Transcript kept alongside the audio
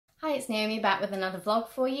Hi, it's Naomi back with another vlog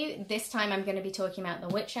for you. This time I'm going to be talking about The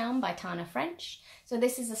Wych Elm by Tana French. So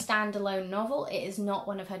this is a standalone novel. It is not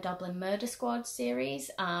one of her Dublin Murder Squad series.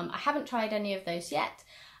 I haven't tried any of those yet,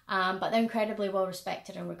 but they're incredibly well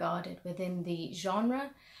respected and regarded within the genre.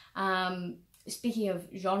 Speaking of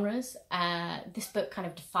genres, this book kind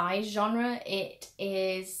of defies genre. It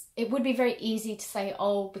would be very easy to say,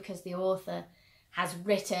 oh, because the author has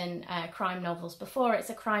written crime novels before, it's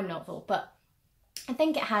a crime novel, but I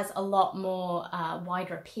think it has a lot more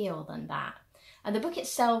wider appeal than that. The book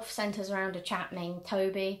itself centres around a chap named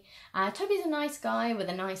Toby. Toby's a nice guy with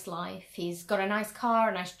a nice life. He's got a nice car,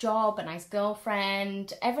 a nice job, a nice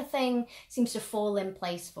girlfriend. Everything seems to fall in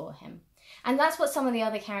place for him. And that's what some of the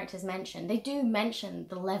other characters mention. They do mention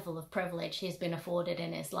the level of privilege he's been afforded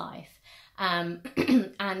in his life. And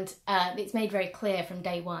it's made very clear from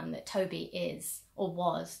day one that Toby is, or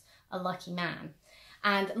was, a lucky man.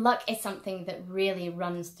 And luck is something that really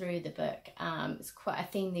runs through the book. It's quite a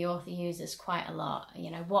theme the author uses quite a lot. You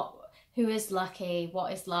know, who is lucky,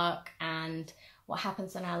 what is luck, and what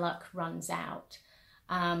happens when our luck runs out.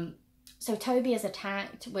 So Toby is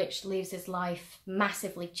attacked, which leaves his life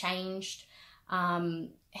massively changed.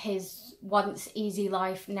 His once easy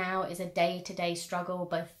life now is a day-to-day struggle,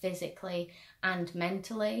 both physically and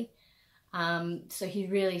mentally. So he's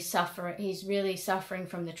really suffering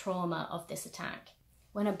from the trauma of this attack.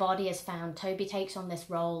 When a body is found, Toby takes on this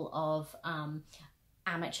role of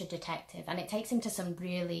amateur detective, and it takes him to some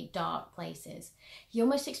really dark places. He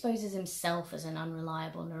almost exposes himself as an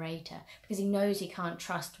unreliable narrator because he knows he can't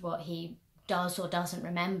trust what he does or doesn't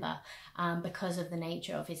remember because of the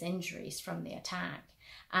nature of his injuries from the attack,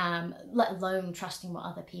 let alone trusting what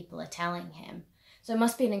other people are telling him. So it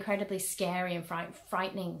must be an incredibly scary and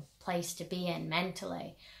frightening place to be in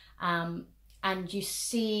mentally. And you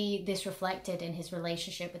see this reflected in his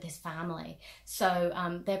relationship with his family.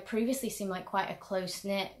 So there previously seemed like quite a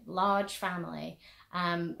close-knit, large family,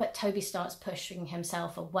 but Toby starts pushing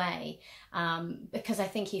himself away because I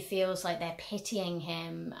think he feels like they're pitying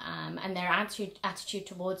him, and their attitude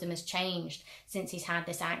towards him has changed since he's had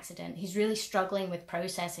this accident. He's really struggling with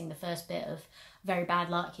processing the first bit of very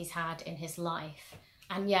bad luck he's had in his life.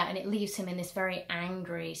 And it leaves him in this very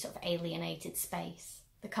angry, sort of alienated space.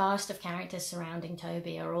 The cast of characters surrounding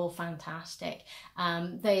Toby are all fantastic.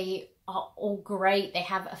 They are all great. They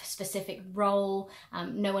have a specific role.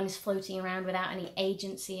 No one is floating around without any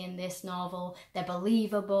agency in this novel. They're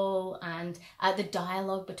believable, and the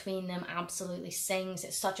dialogue between them absolutely sings.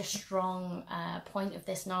 It's such a strong point of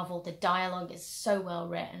this novel. The dialogue is so well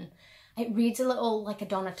written. It reads a little like a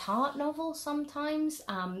Donna Tartt novel sometimes,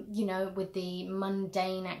 you know, with the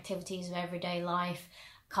mundane activities of everyday life,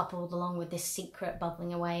 coupled along with this secret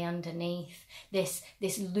bubbling away underneath, this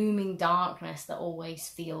looming darkness that always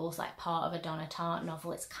feels like part of a Donna Tartt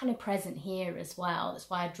novel. It's kind of present here as well. That's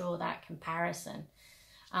why I draw that comparison.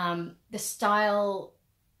 The style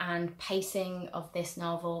and pacing of this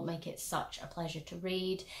novel make it such a pleasure to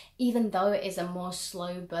read. Even though it is a more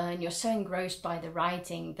slow burn, you're so engrossed by the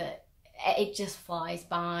writing that it just flies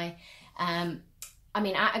by. I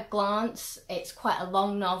mean, at a glance, it's quite a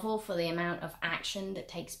long novel for the amount of action that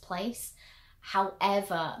takes place.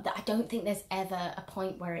 However, I don't think there's ever a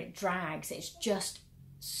point where it drags. It's just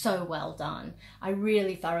so well done. I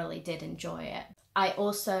really thoroughly did enjoy it. I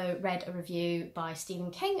also read a review by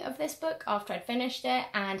Stephen King of this book after I'd finished it,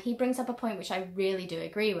 and he brings up a point which I really do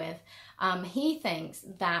agree with. He thinks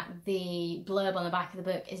that the blurb on the back of the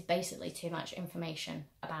book is basically too much information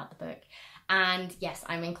about the book. And yes,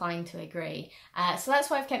 I'm inclined to agree. So that's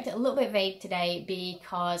why I've kept it a little bit vague today,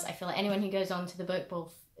 because I feel like anyone who goes on to the book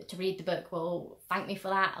to read the book will thank me for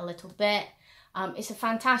that a little bit. It's a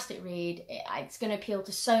fantastic read. It's going to appeal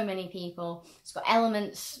to so many people. It's got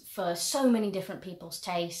elements for so many different people's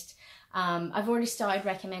taste. I've already started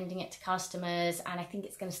recommending it to customers, and I think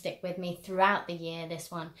it's going to stick with me throughout the year,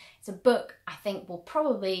 this one. It's a book I think will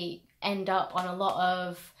probably end up on a lot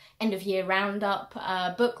of end-of-year roundup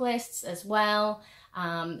book lists as well.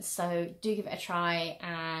 So do give it a try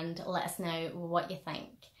and let us know what you think.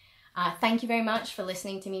 Thank you very much for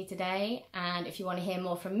listening to me today, and if you want to hear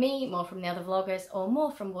more from me, more from the other vloggers, or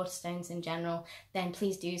more from Waterstones in general, then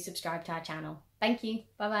please do subscribe to our channel. Thank you.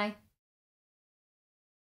 Bye bye.